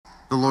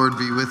The Lord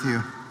be with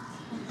you.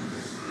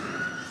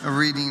 A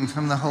reading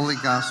from the Holy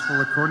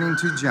Gospel according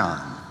to John.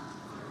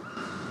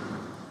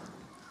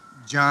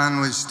 John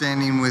was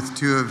standing with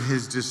two of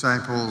his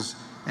disciples,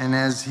 and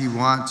as he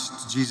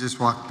watched Jesus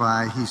walk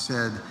by, he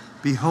said,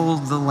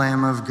 "Behold the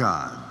Lamb of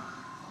God."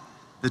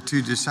 The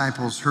two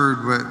disciples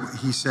heard what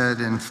he said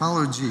and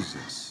followed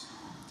Jesus.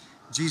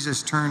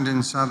 Jesus turned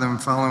and saw them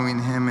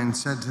following him and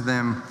said to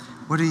them,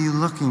 "What are you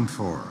looking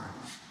for?"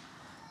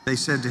 They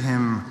said to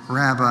him,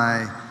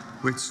 "Rabbi,"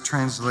 which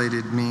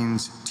translated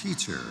means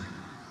teacher,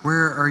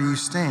 "where are you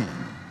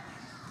staying?"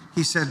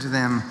 He said to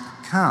them,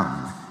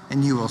 "Come,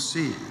 and you will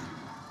see."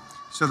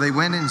 So they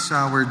went and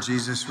saw where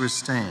Jesus was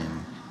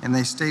staying, and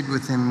they stayed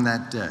with him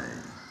that day.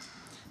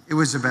 It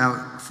was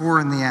about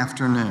 4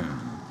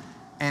 p.m.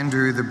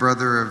 Andrew, the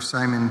brother of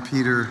Simon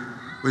Peter,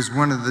 was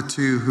one of the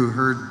two who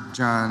heard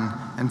John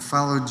and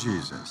followed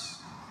Jesus.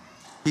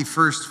 He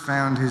first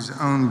found his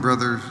own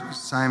brother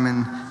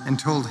Simon and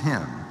told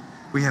him,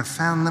 "We have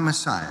found the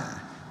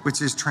Messiah," which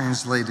is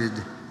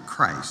translated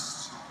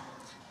Christ.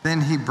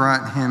 Then he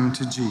brought him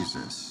to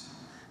Jesus.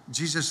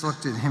 Jesus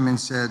looked at him and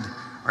said,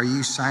 "Are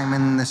you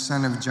Simon, the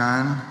son of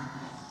John?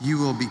 You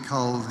will be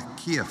called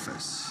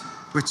Cephas,"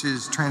 which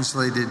is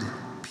translated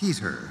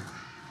Peter.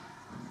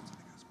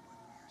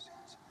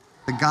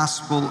 The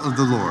Gospel of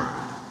the Lord.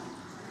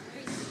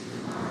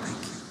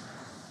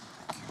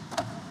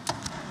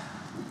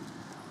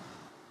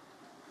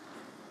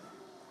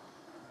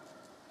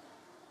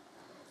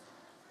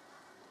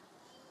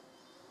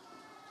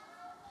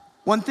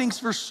 One thing's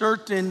for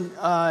certain,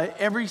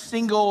 every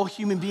single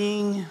human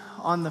being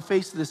on the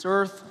face of this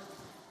earth,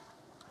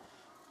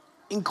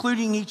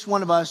 including each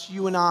one of us,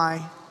 you and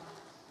I,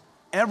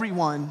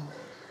 everyone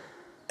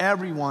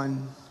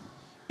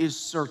is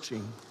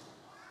searching.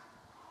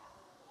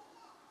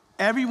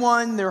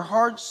 Everyone, their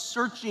heart's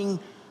searching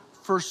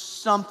for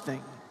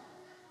something.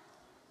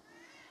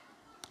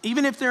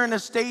 Even if they're in a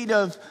state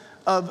of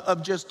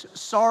just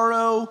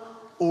sorrow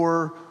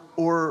or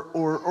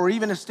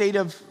even a state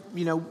of,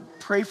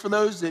 pray for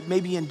those that may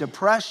be in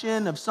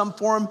depression of some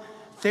form,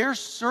 they're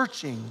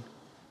searching.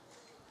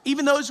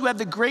 Even those who have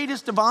the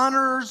greatest of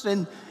honors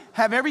and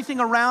have everything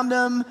around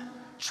them,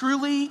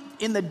 truly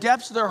in the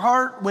depths of their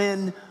heart,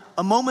 when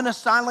a moment of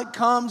silence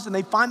comes and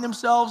they find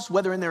themselves,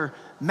 whether in their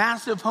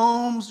massive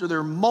homes or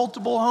their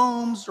multiple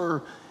homes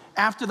or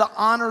after the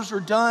honors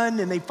are done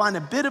and they find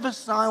a bit of a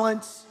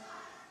silence,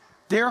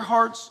 their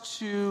hearts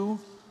too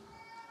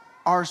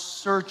are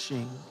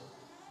searching.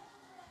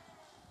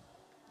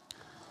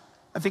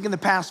 I think in the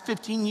past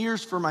 15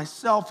 years for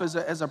myself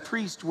as a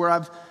priest, where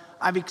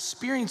I've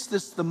experienced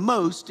this the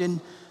most,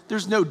 and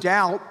there's no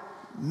doubt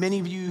many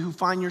of you who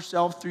find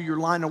yourself through your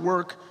line of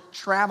work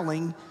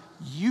traveling,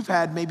 you've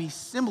had maybe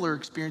similar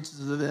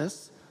experiences of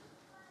this.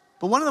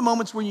 But one of the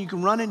moments when you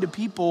can run into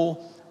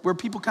people where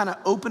people kind of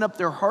open up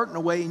their heart in a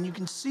way and you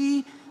can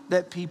see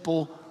that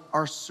people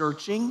are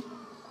searching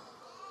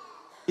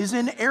is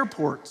in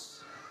airports.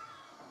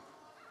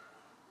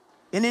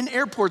 And in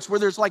airports where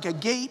there's like a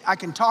gate, I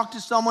can talk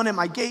to someone at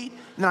my gate,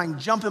 and then I can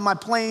jump in my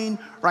plane,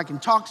 or I can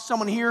talk to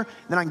someone here,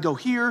 and then I can go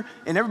here,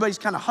 and everybody's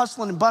kind of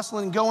hustling and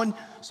bustling and going.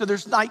 So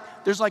there's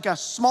like a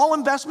small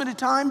investment of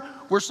time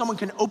where someone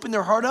can open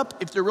their heart up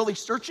if they're really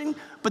searching,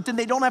 but then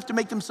they don't have to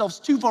make themselves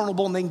too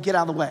vulnerable and they can get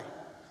out of the way.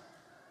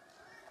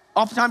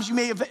 Oftentimes you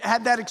may have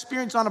had that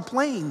experience on a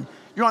plane.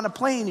 You're on a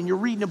plane and you're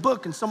reading a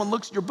book and someone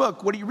looks at your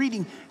book. What are you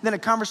reading? And then a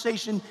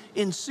conversation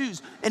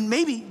ensues. And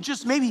maybe,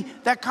 just maybe,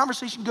 that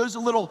conversation goes a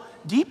little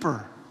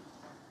deeper.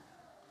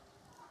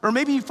 Or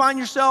maybe you find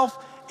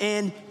yourself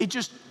and it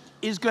just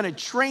is gonna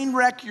train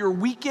wreck your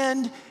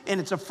weekend, and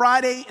it's a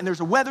Friday and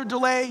there's a weather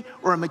delay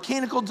or a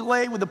mechanical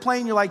delay with the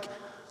plane. You're like,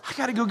 I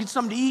gotta go get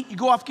something to eat. You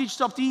go off, get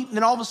yourself to eat, and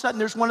then all of a sudden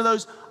there's one of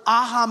those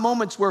aha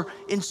moments where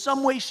in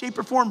some way, shape,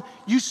 or form,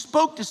 you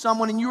spoke to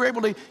someone and you were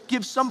able to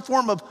give some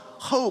form of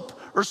hope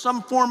or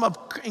some form of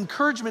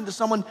encouragement to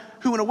someone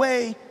who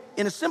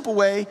in a simple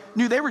way,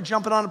 knew they were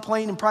jumping on a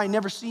plane and probably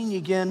never seeing you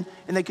again,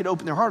 and they could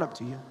open their heart up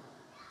to you.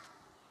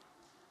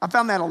 I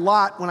found that a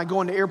lot when I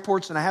go into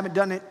airports, and I haven't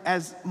done it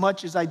as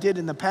much as I did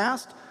in the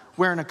past,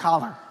 wearing a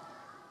collar.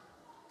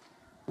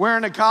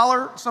 Wearing a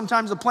collar,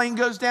 sometimes the plane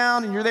goes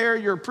down and you're there,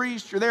 you're a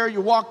priest, you're there,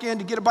 you walk in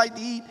to get a bite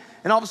to eat,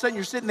 and all of a sudden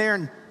you're sitting there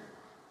and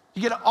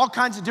you get all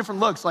kinds of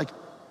different looks. Like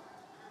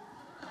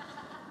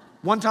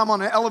one time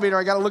on an elevator,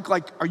 I got a look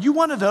like, "Are you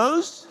one of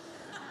those?"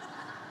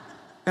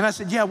 And I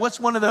said, "Yeah, what's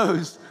one of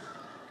those?"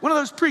 "One of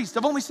those priests.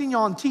 I've only seen you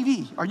on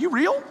TV. Are you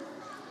real?"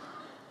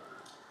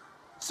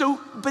 So,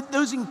 but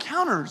those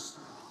encounters.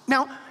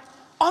 Now,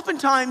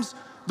 oftentimes,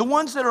 the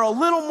ones that are a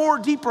little more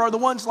deeper are the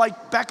ones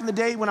like back in the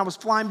day when I was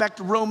flying back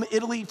to Rome,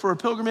 Italy for a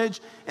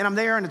pilgrimage, and I'm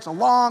there and it's a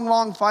long,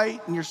 long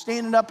fight, and you're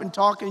standing up and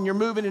talking and you're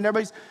moving and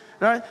everybody's,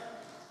 right?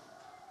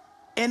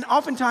 And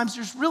oftentimes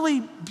there's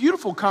really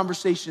beautiful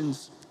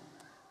conversations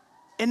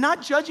and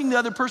not judging the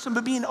other person,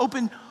 but being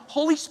open.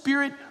 Holy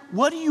Spirit,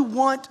 what do you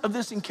want of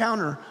this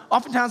encounter?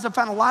 Oftentimes I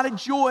found a lot of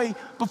joy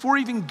before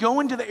even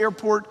going to the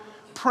airport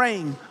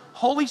praying.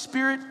 Holy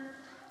Spirit,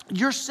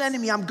 you're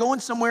sending me. I'm going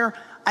somewhere.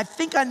 I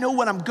think I know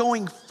what I'm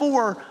going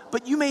for,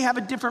 but you may have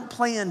a different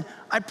plan.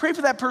 I pray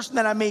for that person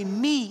that I may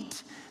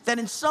meet, that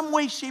in some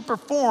way, shape, or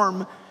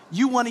form,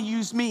 you want to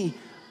use me.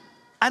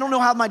 I don't know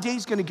how my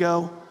day's going to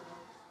go,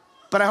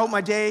 but I hope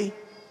my day,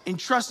 in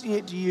trusting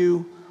it to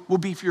you, will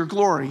be for your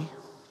glory.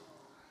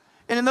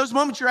 And in those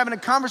moments, you're having a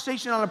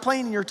conversation on a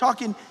plane and you're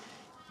talking,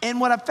 and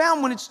what I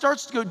found when it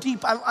starts to go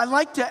deep, I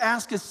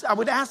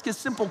would ask a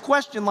simple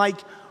question like,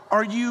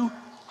 are you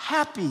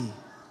happy?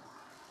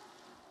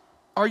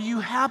 Are you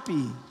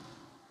happy?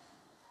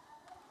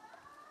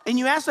 And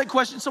you ask that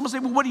question, someone say,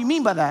 well, what do you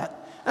mean by that?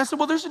 And I said,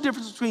 well, there's a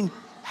difference between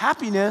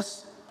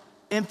happiness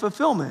and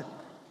fulfillment.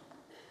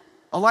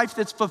 A life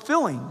that's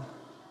fulfilling.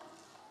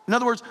 In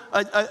other words,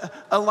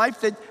 a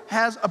life that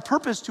has a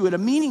purpose to it, a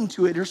meaning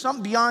to it, or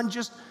something beyond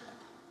just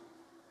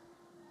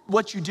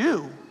what you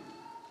do.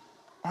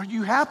 Are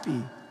you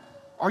happy?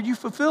 Are you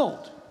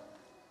fulfilled?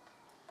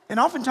 And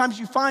oftentimes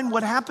you find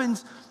what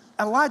happens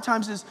a lot of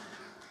times is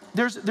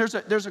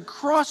there's a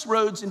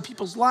crossroads in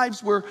people's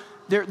lives where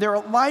their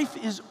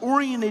life is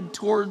oriented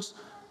towards,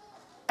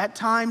 at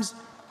times,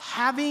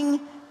 having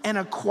and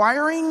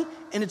acquiring,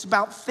 and it's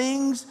about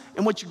things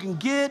and what you can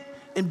get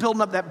and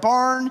building up that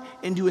barn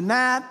and doing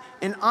that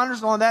and honors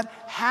and all of that,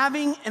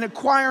 having and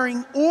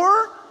acquiring,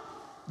 or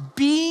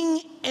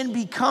being and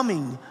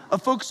becoming, a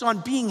focus on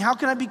being. How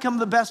can I become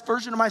the best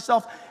version of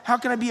myself? How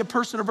can I be a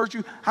person of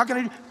virtue? How can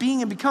I do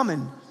being and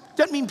becoming?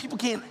 Doesn't mean people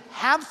can't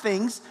have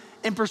things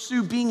and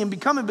pursue being and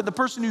becoming, but the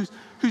person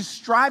who's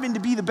striving to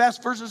be the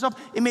best version of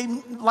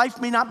themselves, life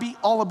may not be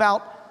all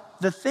about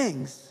the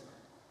things.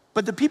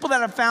 But the people that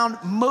have found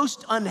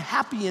most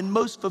unhappy and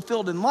most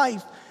fulfilled in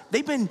life,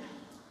 they've been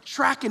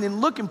tracking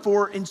and looking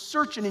for and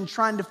searching and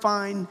trying to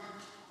find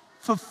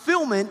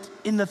fulfillment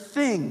in the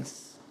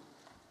things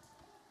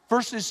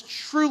versus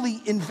truly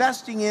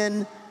investing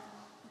in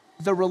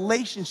the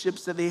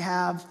relationships that they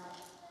have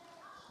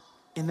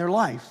in their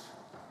life.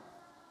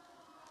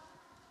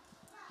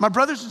 My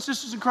brothers and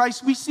sisters in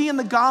Christ, we see in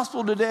the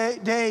gospel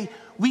today,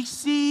 we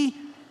see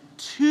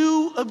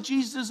two of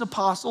Jesus'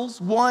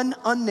 apostles, one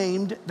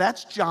unnamed,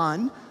 that's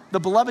John, the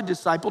beloved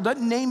disciple,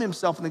 doesn't name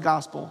himself in the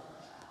gospel,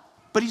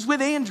 but he's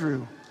with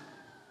Andrew.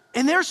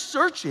 And they're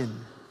searching.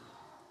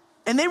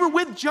 And they were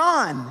with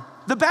John,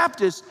 the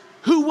Baptist,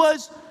 who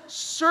was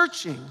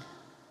searching.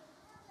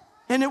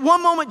 And at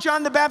one moment,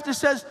 John the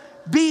Baptist says,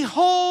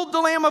 behold the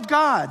Lamb of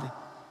God.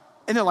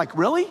 And they're like,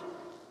 really?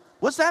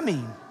 What's that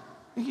mean?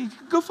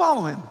 Go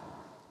follow him.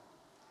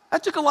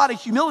 That took a lot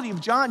of humility of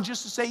John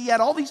just to say he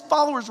had all these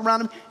followers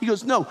around him. He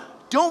goes, no,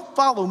 don't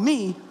follow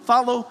me,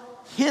 follow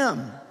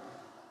him.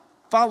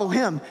 Follow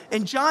him.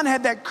 And John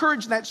had that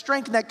courage and that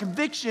strength and that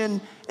conviction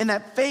and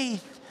that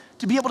faith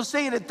to be able to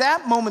say it at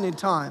that moment in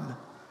time.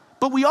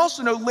 But we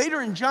also know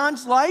later in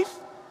John's life,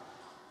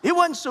 it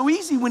wasn't so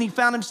easy when he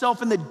found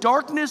himself in the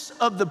darkness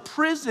of the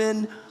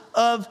prison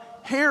of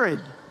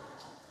Herod.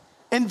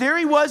 And there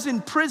he was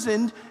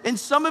imprisoned, and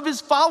some of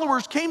his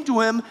followers came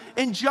to him,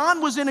 and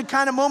John was in a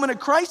kind of moment of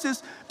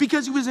crisis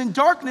because he was in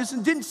darkness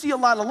and didn't see a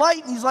lot of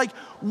light, and he's like,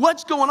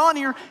 what's going on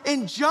here?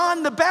 And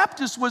John the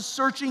Baptist was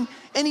searching,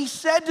 and he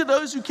said to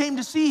those who came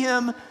to see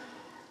him,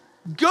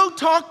 go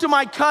talk to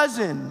my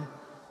cousin.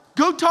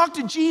 Go talk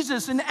to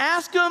Jesus and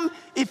ask him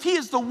if he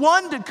is the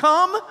one to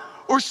come,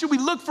 or should we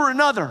look for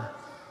another?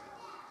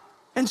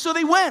 And so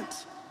they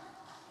went.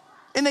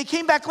 And they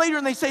came back later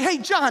and they say, hey,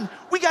 John,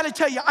 we got to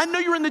tell you, I know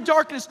you're in the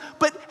darkness,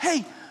 but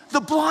hey, the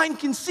blind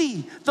can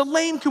see, the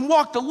lame can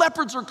walk, the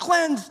lepers are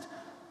cleansed,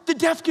 the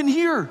deaf can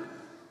hear.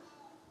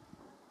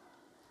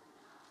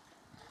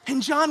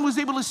 And John was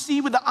able to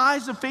see with the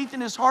eyes of faith in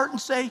his heart and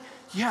say,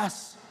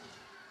 yes,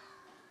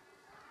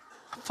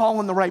 I'm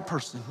following the right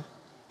person.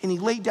 And he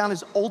laid down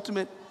his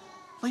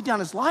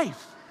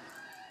life.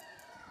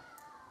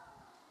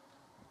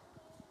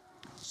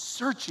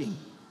 Searching.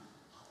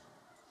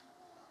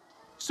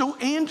 So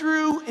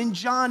Andrew and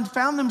John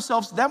found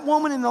themselves, that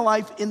moment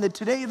in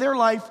today of their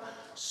life,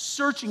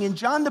 searching. And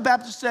John the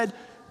Baptist said,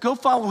 go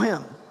follow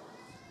him.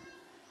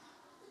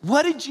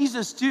 What did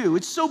Jesus do?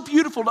 It's so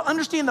beautiful to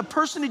understand the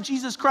person of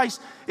Jesus Christ.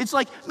 It's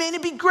like, man,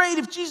 it'd be great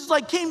if Jesus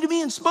came to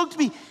me and spoke to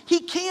me. He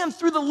can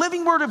through the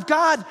living word of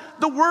God.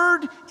 The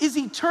word is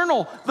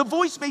eternal. The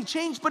voice may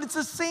change, but it's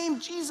the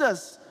same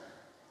Jesus.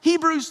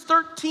 Hebrews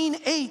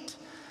 13:8,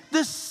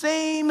 the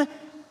same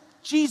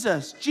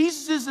Jesus.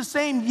 Jesus is the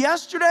same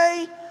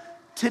yesterday,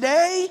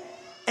 today,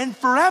 and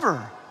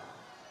forever.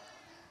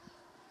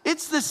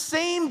 It's the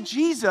same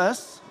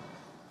Jesus,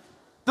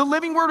 the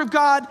living word of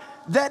God,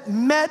 that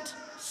met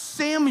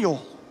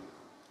Samuel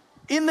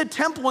in the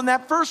temple in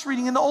that first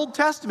reading in the Old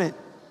Testament.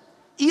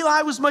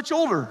 Eli was much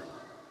older.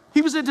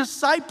 He was a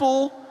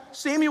disciple.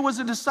 Samuel was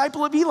a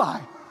disciple of Eli.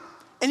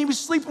 And he was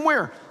sleeping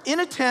where? In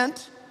a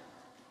tent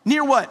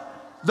near what?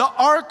 The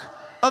Ark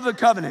of the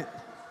Covenant.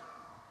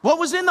 What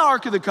was in the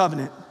Ark of the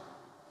Covenant?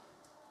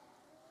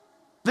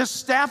 The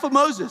staff of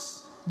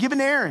Moses given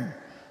to Aaron.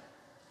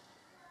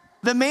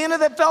 The manna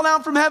that fell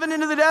down from heaven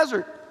into the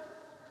desert.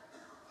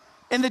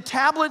 And the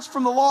tablets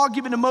from the law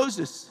given to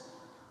Moses.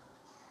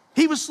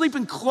 He was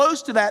sleeping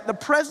close to that, the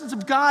presence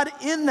of God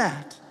in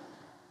that.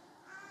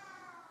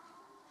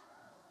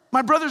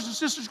 My brothers and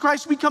sisters in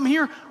Christ, we come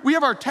here, we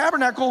have our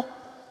tabernacle,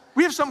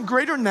 we have something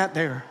greater than that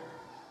there.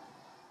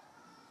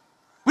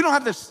 We don't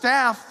have the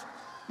staff,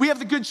 we have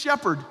the good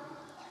shepherd.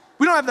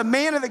 We don't have the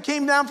manna that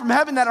came down from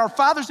heaven that our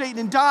fathers ate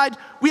and died.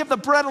 We have the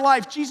bread of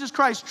life, Jesus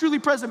Christ, truly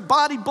present,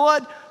 body,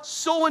 blood,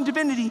 soul, and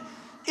divinity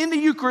in the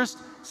Eucharist,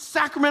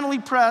 sacramentally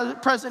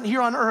present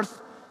here on earth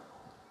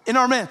in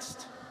our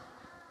midst.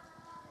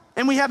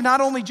 And we have not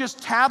only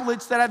just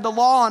tablets that have the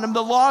law on them,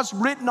 the law's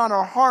written on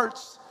our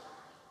hearts.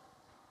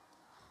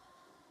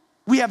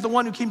 We have the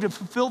one who came to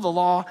fulfill the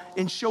law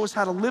and show us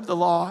how to live the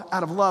law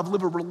out of love,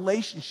 live a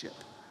relationship.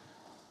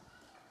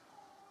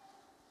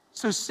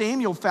 So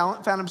Samuel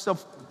found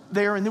himself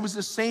there, and there was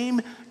the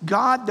same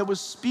God that was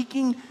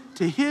speaking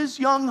to his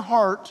young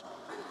heart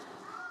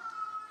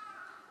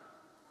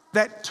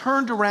that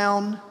turned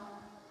around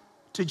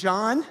to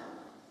John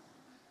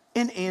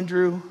and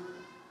Andrew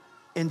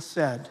and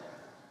said,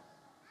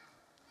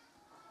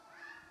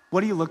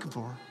 "What are you looking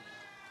for?"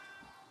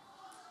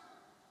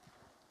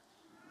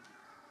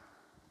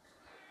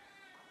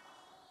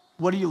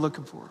 What are you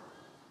looking for?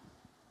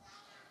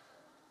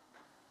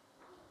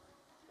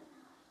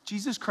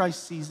 Jesus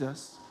Christ sees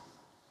us.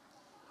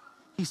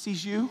 He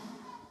sees you.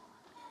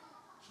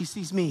 He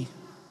sees me.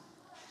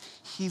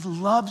 He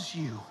loves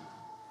you.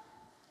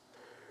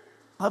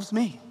 Loves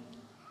me.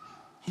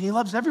 And he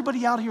loves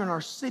everybody out here in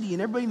our city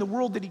and everybody in the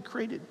world that he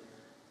created.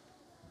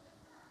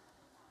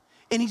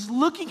 And he's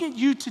looking at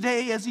you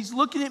today as he's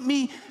looking at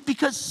me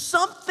because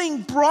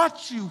something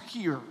brought you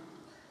here.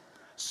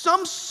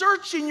 Some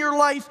search in your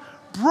life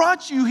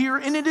brought you here,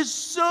 and it is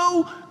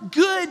so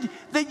good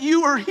that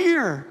you are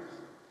here.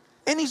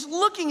 And he's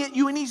looking at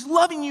you and he's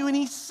loving you and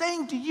he's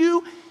saying to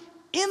you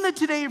in the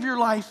today of your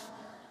life,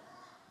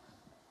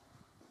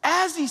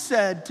 as he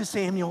said to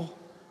Samuel,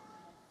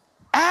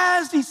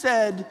 as he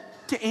said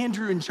to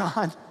Andrew and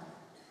John,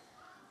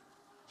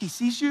 he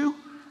sees you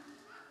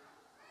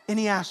and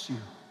he asks you,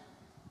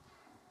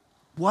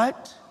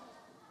 what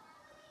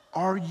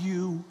are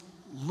you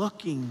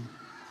looking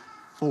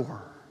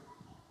for?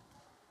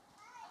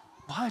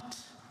 What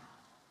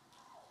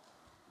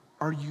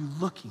are you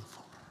looking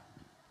for?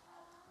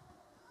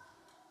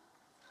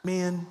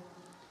 Man,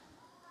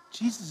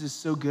 Jesus is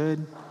so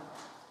good.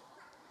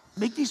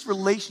 Make these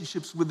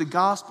relationships with the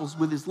Gospels,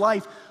 with his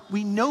life.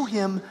 We know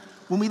him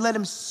when we let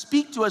him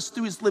speak to us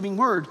through his living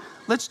word.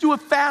 Let's do a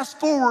fast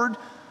forward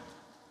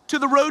to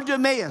the road to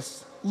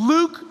Emmaus.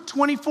 Luke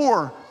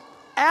 24.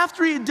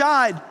 After he had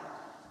died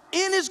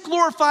in his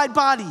glorified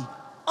body,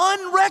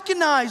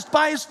 unrecognized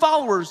by his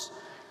followers,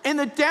 and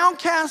the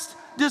downcast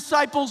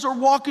disciples are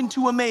walking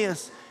to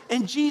Emmaus,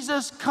 and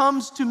Jesus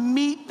comes to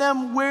meet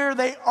them where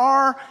they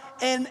are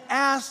and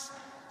asks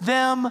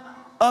them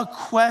a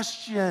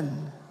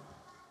question.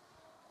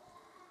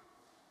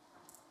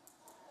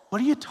 What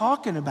are you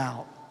talking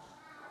about?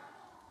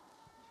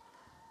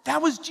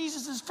 That was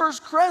Jesus'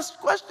 first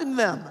question to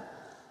them.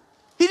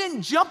 He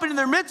didn't jump into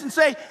their midst and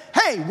say,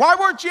 "Hey, why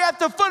weren't you at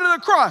the foot of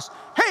the cross?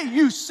 Hey,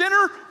 you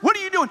sinner, what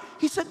are you doing?"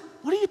 He said,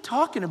 "What are you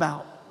talking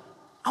about?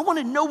 I want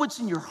to know what's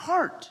in your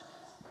heart."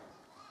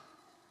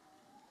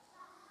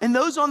 And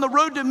those on the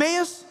road to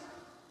Emmaus,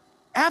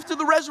 after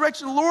the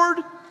resurrection of the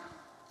Lord,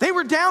 they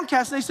were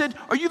downcast. And they said,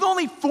 "Are you the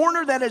only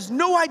foreigner that has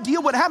no idea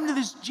what happened to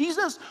this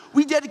Jesus?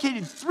 We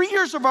dedicated 3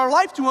 years of our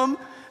life to him.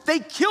 They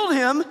killed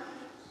him,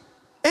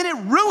 and it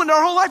ruined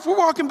our whole life. We're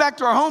walking back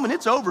to our home, and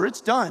it's over.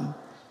 It's done."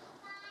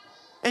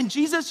 And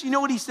Jesus, you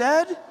know what he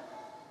said?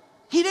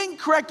 He didn't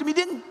correct him. He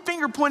didn't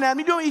finger point at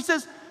him. He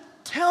says,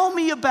 "Tell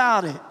me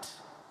about it."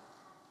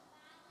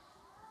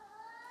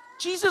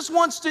 Jesus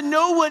wants to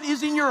know what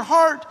is in your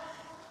heart.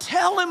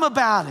 Tell him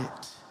about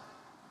it.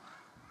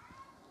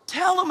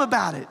 Tell him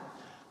about it.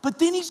 But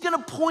then he's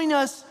going to point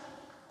us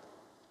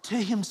to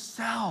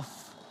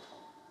himself.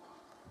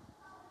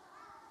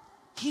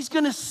 He's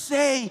going to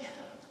say,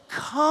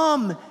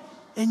 "Come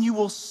and you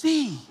will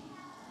see."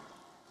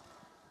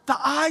 The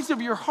eyes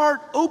of your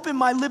heart, open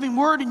my living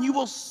word, and you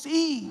will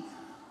see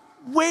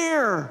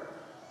where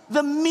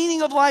the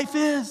meaning of life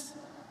is.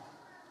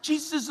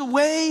 Jesus is the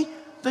way,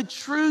 the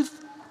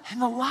truth,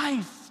 and the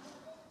life.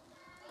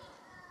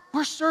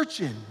 We're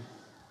searching.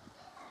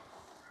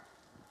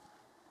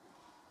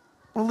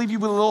 I want to leave you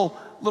with a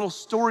little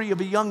story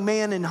of a young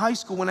man in high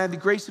school when I had the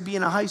grace of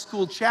being a high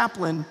school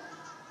chaplain.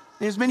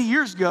 It was many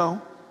years ago,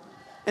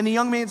 and the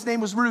young man's name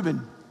was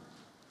Reuben.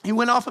 He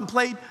went off and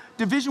played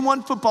Division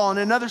I football in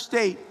another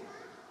state.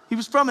 He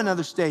was from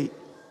another state.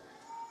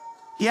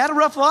 He had a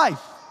rough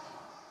life.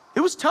 It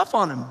was tough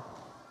on him.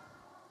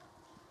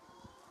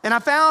 And I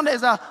found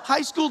as a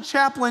high school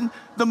chaplain,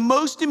 the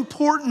most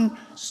important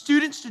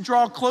students to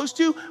draw close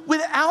to,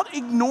 without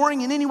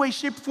ignoring in any way,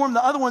 shape, or form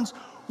the other ones,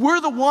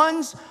 were the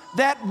ones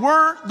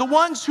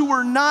who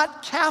were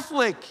not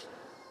Catholic.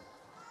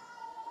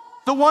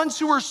 The ones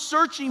who were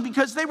searching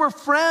because they were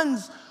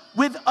friends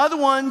with other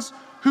ones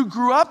who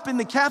grew up in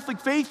the Catholic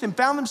faith and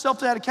found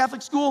themselves at a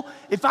Catholic school,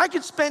 if I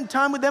could spend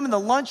time with them in the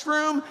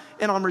lunchroom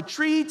and on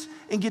retreats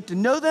and get to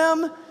know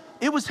them,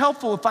 it was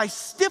helpful. If I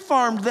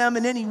stiff-armed them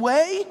in any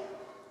way,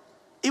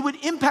 it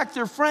would impact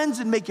their friends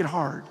and make it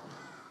hard.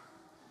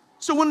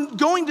 So when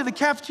going to the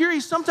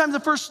cafeteria, sometimes the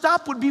first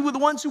stop would be with the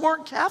ones who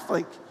weren't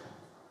Catholic,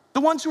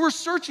 the ones who were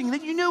searching,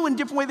 that you knew in a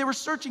different way they were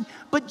searching,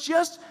 but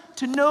just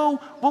to know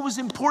what was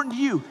important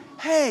to you.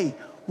 Hey,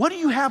 what do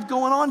you have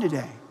going on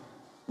today?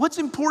 What's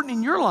important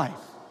in your life?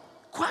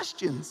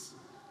 Questions.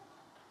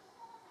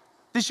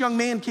 This young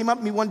man came up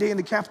to me one day in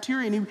the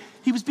cafeteria, and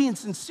he was being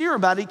sincere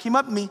about it. He came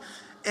up to me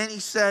and he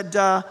said,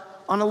 on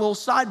a little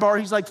sidebar,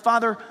 he's like,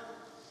 Father,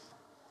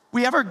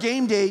 we have our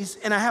game days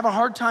and I have a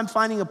hard time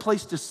finding a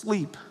place to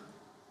sleep.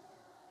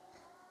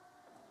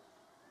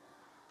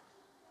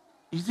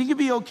 You think it'd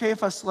be okay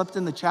if I slept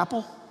in the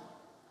chapel?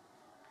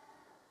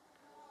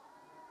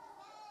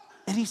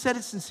 And he said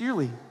it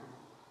sincerely.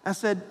 I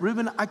said,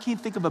 Reuben, I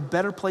can't think of a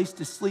better place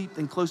to sleep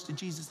than close to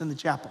Jesus in the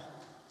chapel.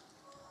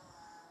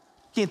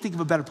 Can't think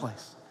of a better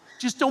place.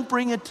 Just don't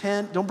bring a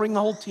tent, don't bring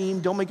the whole team,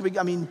 don't make a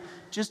big,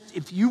 just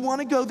if you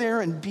want to go there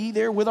and be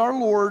there with our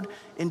Lord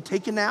and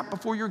take a nap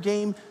before your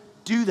game,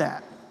 do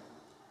that.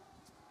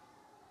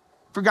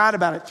 Forgot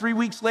about it. 3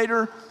 weeks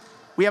later,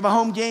 we have a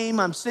home game.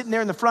 I'm sitting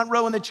there in the front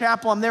row in the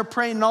chapel. I'm there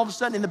praying, and all of a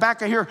sudden in the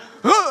back I hear,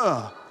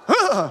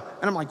 and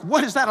I'm like,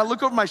 what is that? I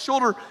look over my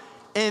shoulder,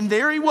 and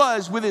there he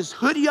was with his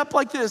hoodie up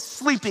like this,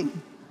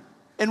 sleeping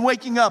and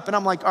waking up. And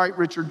I'm like, all right,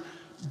 Richard,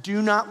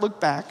 do not look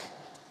back.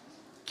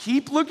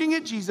 Keep looking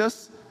at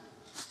Jesus.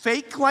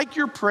 Fake like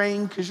you're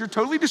praying because you're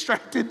totally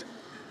distracted.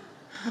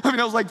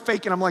 I was like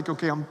faking. I'm like,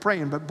 okay, I'm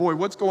praying, but boy,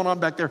 what's going on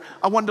back there?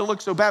 I wanted to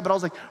look so bad, but I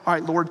was like, all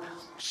right, Lord,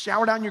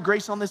 shower down your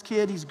grace on this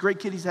kid. He's a great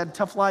kid. He's had a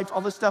tough life,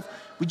 all this stuff.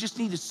 We just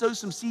need to sow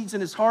some seeds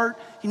in his heart.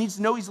 He needs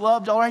to know he's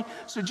loved, all right?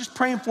 So just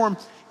praying for him.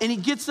 And he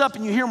gets up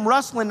and you hear him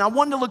rustling. I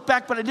wanted to look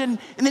back, but I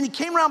didn't. And then he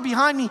came around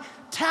behind me,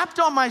 tapped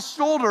on my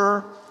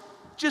shoulder,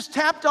 just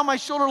tapped on my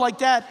shoulder like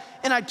that.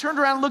 And I turned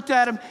around and looked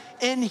at him,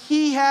 and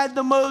he had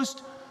the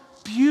most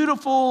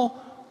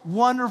beautiful,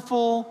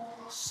 wonderful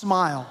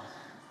smile.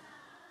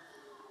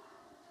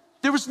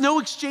 There was no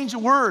exchange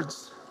of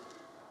words.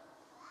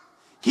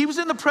 He was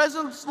in the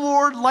presence of the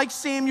Lord like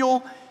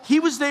Samuel. He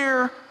was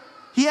there.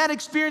 He had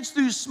experience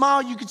through his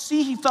smile. You could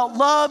see he felt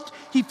loved.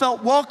 He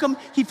felt welcome.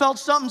 He felt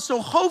something.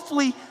 So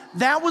hopefully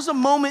that was a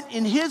moment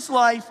in his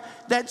life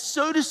that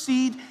sowed a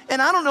seed.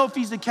 And I don't know if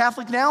he's a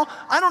Catholic now.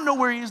 I don't know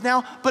where he is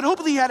now. But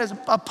hopefully he had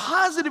a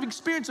positive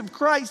experience of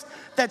Christ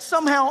that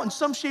somehow, in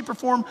some shape or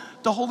form,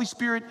 the Holy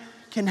Spirit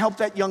can help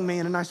that young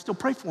man. And I still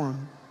pray for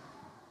him.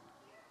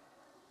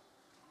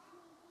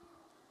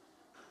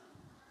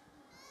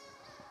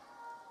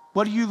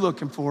 What are you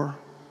looking for?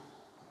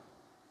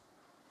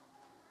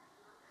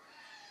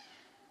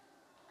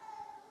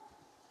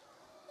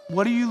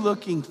 What are you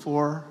looking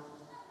for?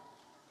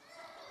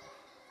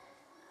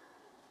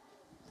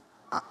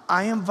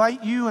 I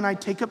invite you, and I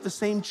take up the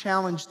same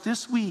challenge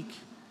this week.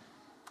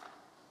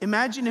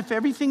 Imagine if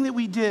everything that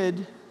we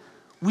did,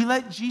 we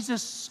let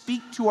Jesus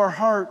speak to our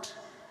heart.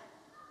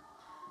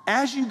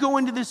 As you go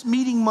into this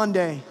meeting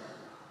Monday,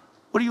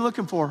 what are you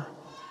looking for?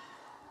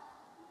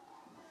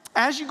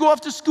 As you go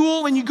off to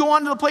school and you go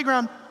onto the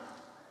playground,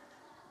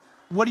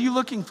 what are you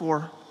looking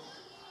for?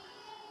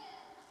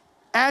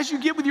 As you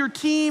get with your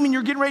team and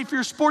you're getting ready for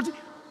your sports,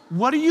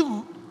 what are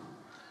you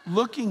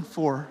looking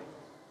for?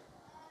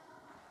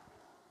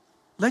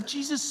 Let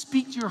Jesus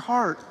speak to your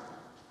heart.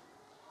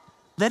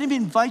 Let him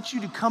invite you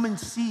to come and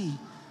see,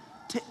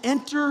 to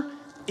enter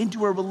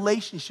into a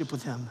relationship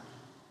with him.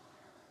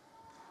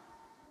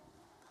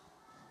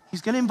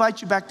 He's going to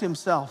invite you back to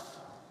himself.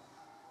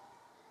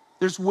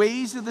 There's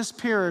ways of this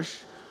parish,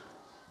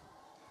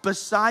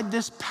 beside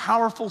this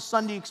powerful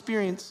Sunday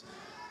experience,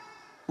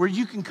 where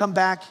you can come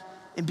back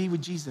and be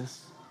with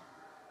Jesus.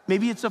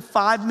 Maybe it's a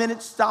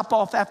 5-minute stop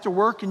off after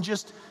work and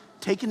just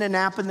taking a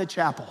nap in the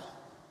chapel.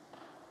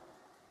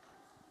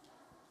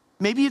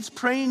 Maybe it's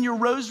praying your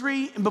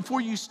rosary, and before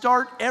you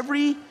start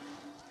every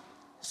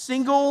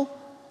single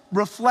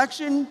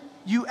reflection,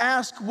 you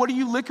ask, what are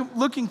you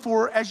looking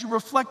for as you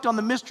reflect on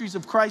the mysteries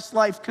of Christ's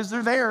life? Because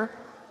they're there.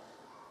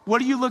 What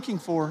are you looking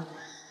for?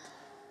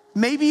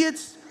 Maybe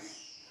it's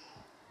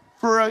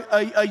for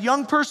a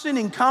young person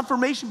in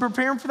confirmation,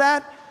 preparing for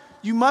that.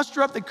 You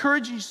muster up the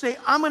courage and you say,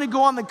 I'm going to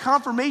go on the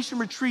confirmation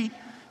retreat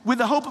with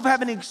the hope of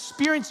having an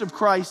experience of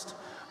Christ.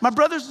 My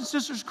brothers and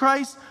sisters in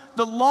Christ,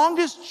 the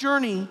longest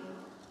journey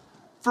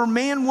for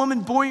man,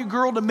 woman, boy, or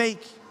girl to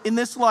make in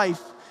this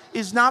life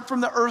is not from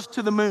the earth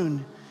to the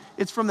moon.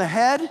 It's from the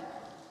head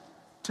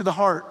to the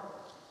heart.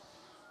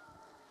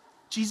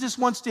 Jesus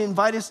wants to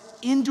invite us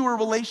into a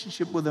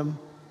relationship with him.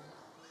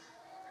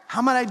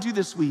 How might I do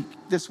this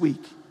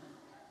week?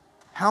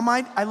 How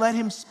might I let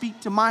him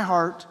speak to my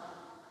heart?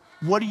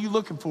 What are you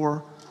looking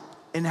for?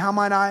 And how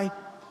might I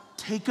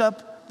take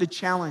up the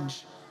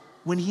challenge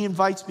when he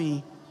invites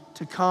me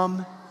to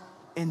come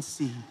and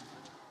see?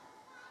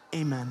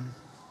 Amen.